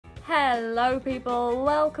Hello people,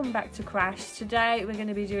 welcome back to Crash. Today we're going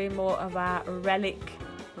to be doing more of our Relic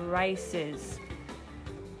races.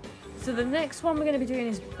 So the next one we're going to be doing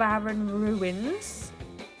is Barin Ruins.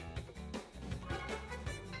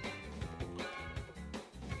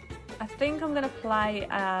 I think I'm going to play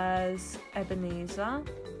as Ebenezer.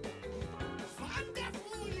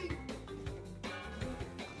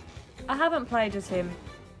 I haven't played as him,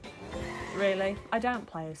 really. I don't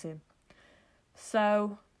play as him.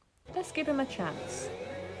 So let's give him a chance.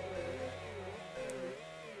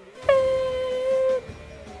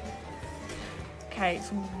 Okay, it's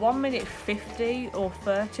 1 minute 50 or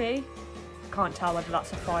 30. Can't tell whether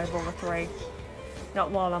that's a 5 or a 3.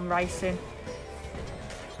 Not while I'm racing.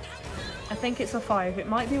 I think it's a 5. It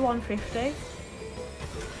might be 150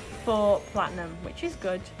 for platinum, which is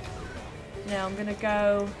good. Now I'm going to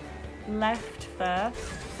go left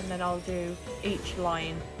first, and then I'll do each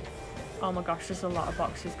line. Oh my gosh, there's a lot of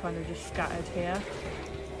boxes kind of just scattered here.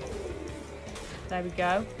 There we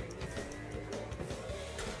go.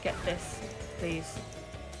 Get this, please.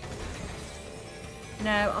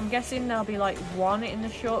 Now, I'm guessing there'll be like one in the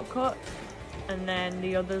shortcut, and then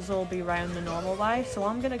the others will be round the normal way. So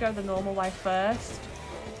I'm going to go the normal way first,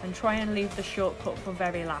 and try and leave the shortcut for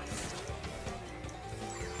very last.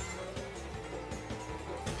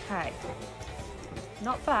 Okay.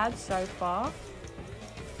 Not bad so far.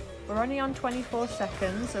 We're only on 24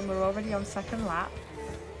 seconds and we're already on second lap.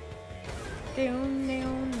 Okay,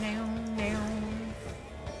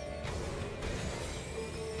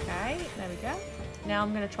 there we go. Now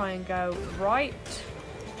I'm going to try and go right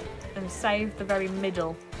and save the very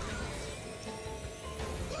middle.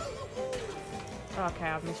 Okay,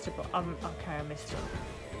 I've missed it, but okay, I missed it.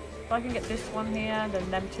 If I can get this one here, then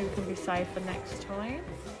them two can be saved for next time.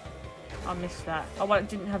 I missed that. Oh, well, it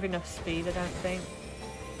didn't have enough speed, I don't think.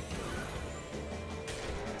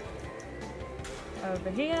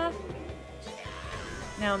 Over here.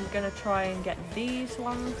 Now I'm going to try and get these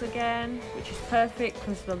ones again, which is perfect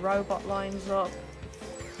because the robot lines up.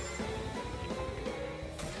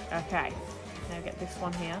 Okay, now get this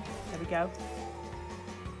one here. There we go.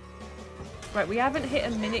 Right, we haven't hit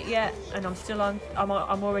a minute yet, and I'm still on. I'm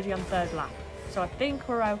already on third lap, so I think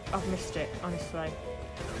we're out. I've missed it, honestly.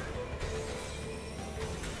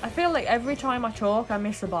 I feel like every time I talk, I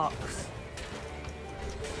miss a box.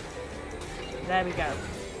 There we go.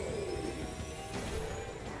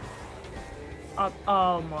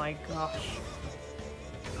 Oh my gosh.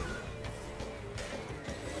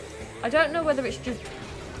 I don't know whether it's just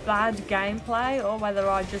bad gameplay or whether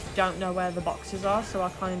I just don't know where the boxes are, so I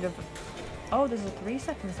kind of... Oh, there's a 3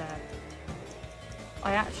 seconds there.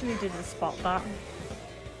 I actually didn't spot that.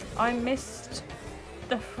 I missed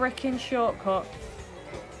the frickin' shortcut.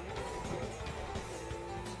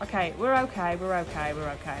 Okay, we're okay, we're okay, we're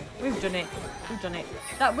okay. We've done it. We've done it.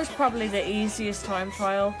 That was probably the easiest time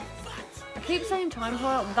trial. I keep saying time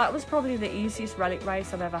trial, but that was probably the easiest Relic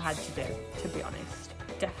race I've ever had to do, to be honest.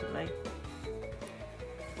 Definitely.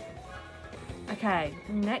 Okay,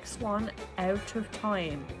 next one, out of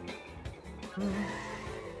time.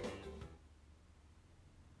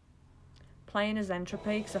 Playing as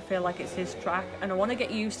Entropy, because I feel like it's his track, and I want to get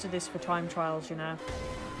used to this for time trials, you know.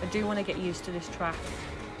 I do want to get used to this track.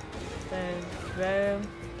 Boom, boom.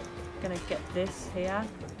 Gonna get this here.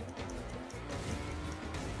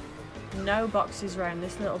 No boxes around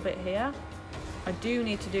this little bit here. I do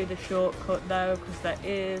need to do the shortcut though, because there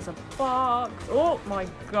is a box. Oh my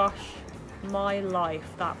gosh, my life,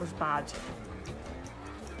 that was bad.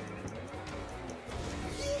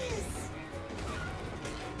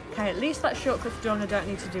 Okay, at least that shortcut's done. I don't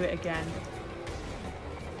need to do it again.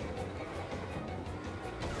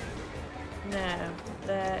 No,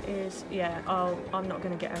 there is... Yeah, oh, I'm not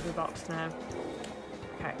going to get every box now.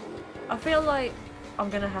 Okay. I feel like I'm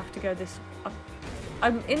going to have to go this...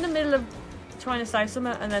 I'm in the middle of trying to say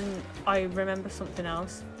something and then I remember something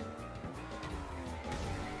else.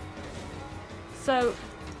 So,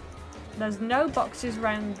 there's no boxes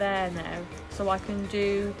around there now, so I can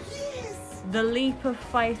do the leap of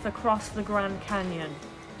faith across the Grand Canyon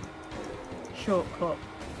shortcut.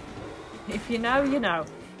 If you know, you know.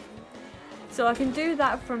 So I can do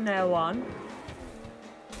that from now on,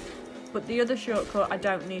 but the other shortcut I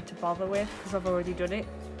don't need to bother with because I've already done it.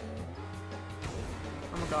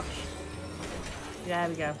 Oh my gosh. There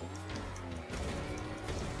we go.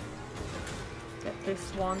 Get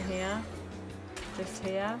this one here, this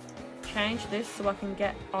here. Change this so I can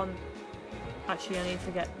get on. Actually, I need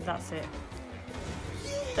to get, that's it.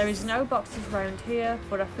 There is no boxes around here,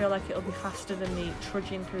 but I feel like it'll be faster than me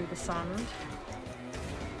trudging through the sand.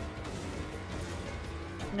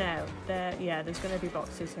 Now, there's going to be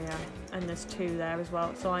boxes here, and there's 2 there as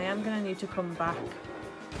well, so I am going to need to come back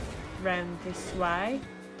round this way.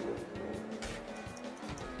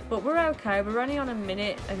 But we're okay, we're only on a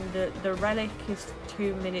minute, and the relic is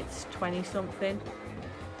 2 minutes 20 something.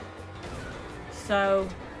 So,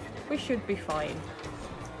 we should be fine.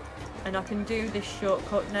 And I can do this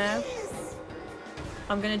shortcut now.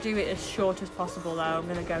 I'm going to do it as short as possible though, I'm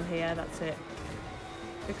going to go here, that's it.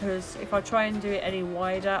 Because if I try and do it any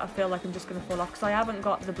wider, I feel like I'm just going to fall off. Because I haven't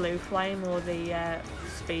got the blue flame or the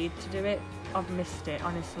speed to do it. I've missed it,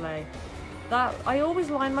 honestly. I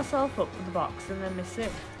always line myself up for the box and then miss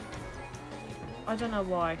it. I don't know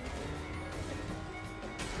why.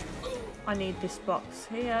 I need this box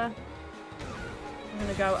here. I'm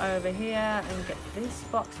going to go over here and get this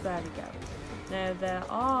box. There we go. Now there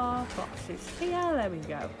are boxes here. There we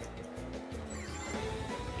go.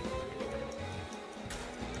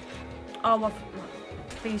 Oh, well,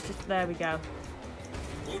 please just, there we go.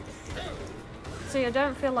 See, I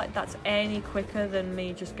don't feel like that's any quicker than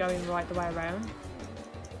me just going right the way around.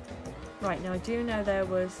 Right, now I do know there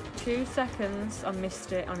was 2 seconds. I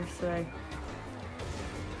missed it, honestly.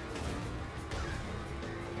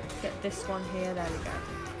 Get this one here, there we go.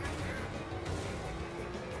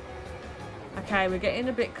 Okay, we're getting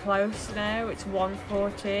a bit close now. It's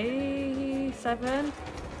 1:47.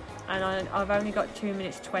 And I've only got 2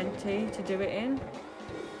 minutes 20 to do it in.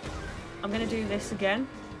 I'm going to do this again.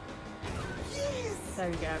 There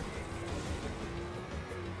we go.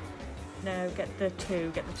 Now get the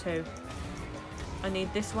 2, get the 2. I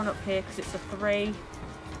need this one up here because it's a 3.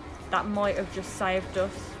 That might have just saved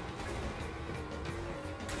us.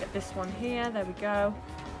 Get this one here, there we go.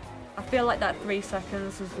 I feel like that 3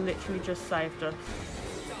 seconds has literally just saved us.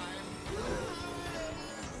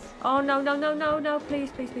 Oh, no, no, no, no, no,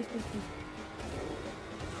 please, please, please, please, please.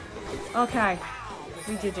 Okay,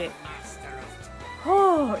 we did it.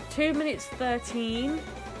 Oh, 2 minutes 13.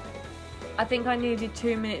 I think I needed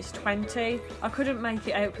 2 minutes 20. I couldn't make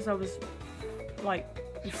it out because I was, like,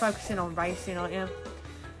 you're focusing on racing, aren't you?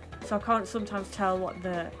 So I can't sometimes tell what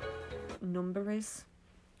the number is.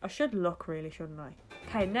 I should look, really, shouldn't I?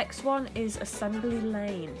 Okay, next one is Assembly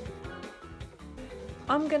Lane.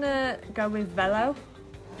 I'm gonna go with Velo.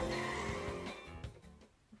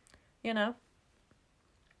 You know,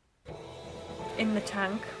 in the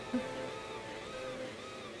tank.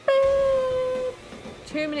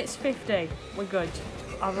 2 minutes 50. We're good.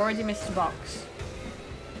 I've already missed a box.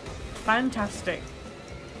 Fantastic.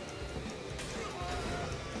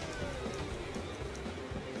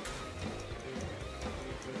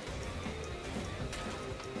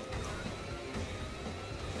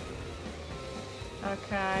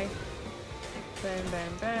 Okay. Boom,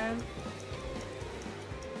 boom, boom.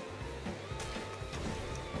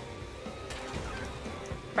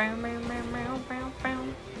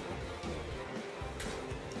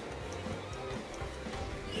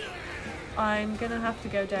 I'm gonna have to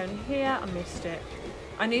go down here. I missed it.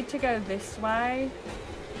 I need to go this way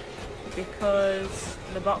because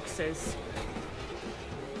the boxes.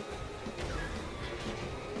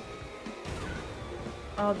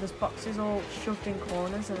 Oh, there's boxes all shoved in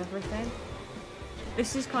corners and everything.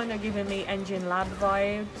 This is kind of giving me Engine Lab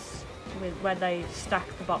vibes, with where they stack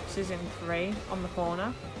the boxes in 3 on the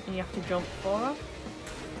corner and you have to jump for them.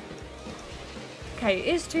 Okay, it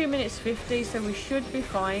is 2 minutes 50, so we should be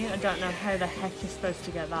fine. I don't know how the heck you're supposed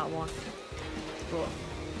to get that one, but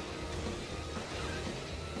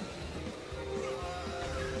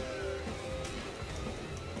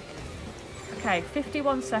okay,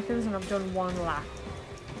 51 seconds and I've done 1 lap.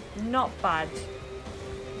 Not bad.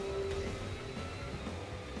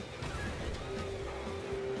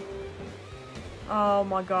 Oh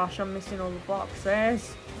my gosh, I'm missing all the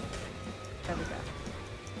boxes. There we go.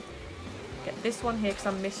 Get this one here because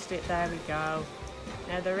I missed it. There we go.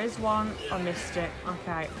 Now there is one. I missed it.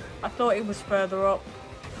 Okay. I thought it was further up.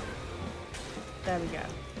 There we go.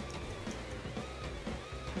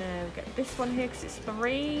 Now get this one here because it's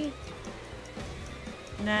 3.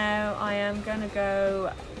 Now I am going to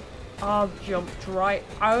go... I've jumped right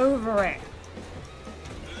over it.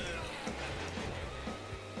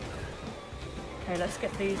 Okay, let's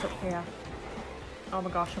get these up here. Oh my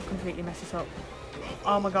gosh, I've completely messed this up.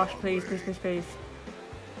 Oh my gosh, please, please, please, please.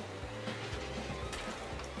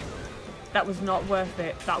 That was not worth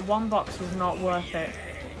it. That one box was not worth it.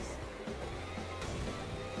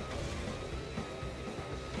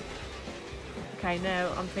 Okay,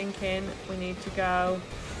 now I'm thinking we need to go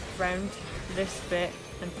round this bit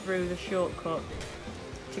and through the shortcut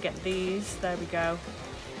to get these. There we go.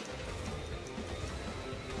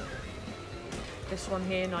 This one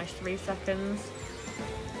here, nice 3 seconds.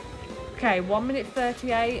 Okay, 1 minute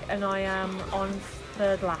 38 and I am on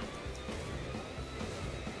third lap.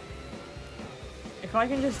 If I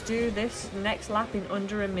can just do this next lap in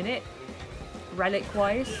under a minute,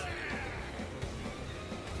 relic-wise.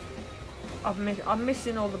 I'm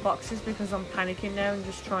missing all the boxes because I'm panicking now and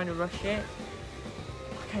just trying to rush it.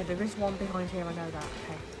 Okay, there is one behind here, I know that.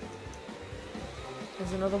 Okay.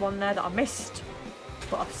 There's another one there that I missed,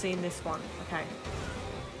 but I've seen this one. Okay.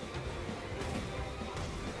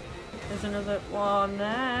 There's another one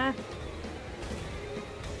there.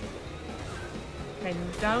 Okay,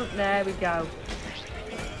 don't. There we go.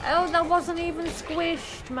 Oh, that wasn't even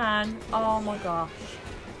squished, man. Oh my gosh.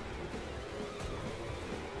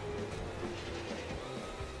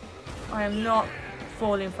 I am not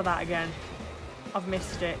falling for that again. I've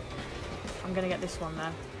missed it. I'm gonna get this one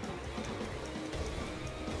there.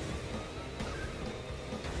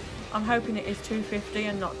 I'm hoping it is 250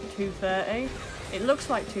 and not 230. It looks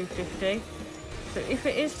like 250. So if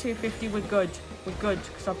it is 250, we're good. We're good,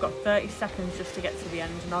 because I've got 30 seconds just to get to the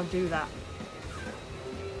end, and I'll do that.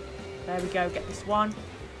 There we go, get this one.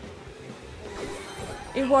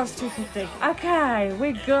 It was 250. Okay,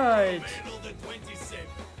 we're good.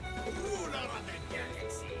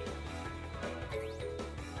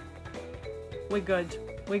 We're good.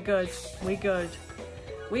 We're good. We're good.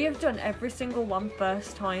 We have done every single one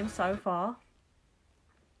first time so far.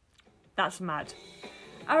 That's mad.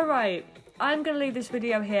 Alright, I'm going to leave this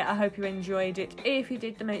video here. I hope you enjoyed it. If you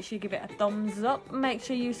did, then make sure you give it a thumbs up. Make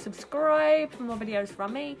sure you subscribe for more videos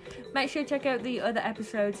from me. Make sure you check out the other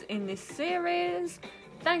episodes in this series.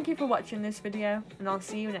 Thank you for watching this video, and I'll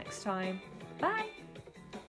see you next time. Bye!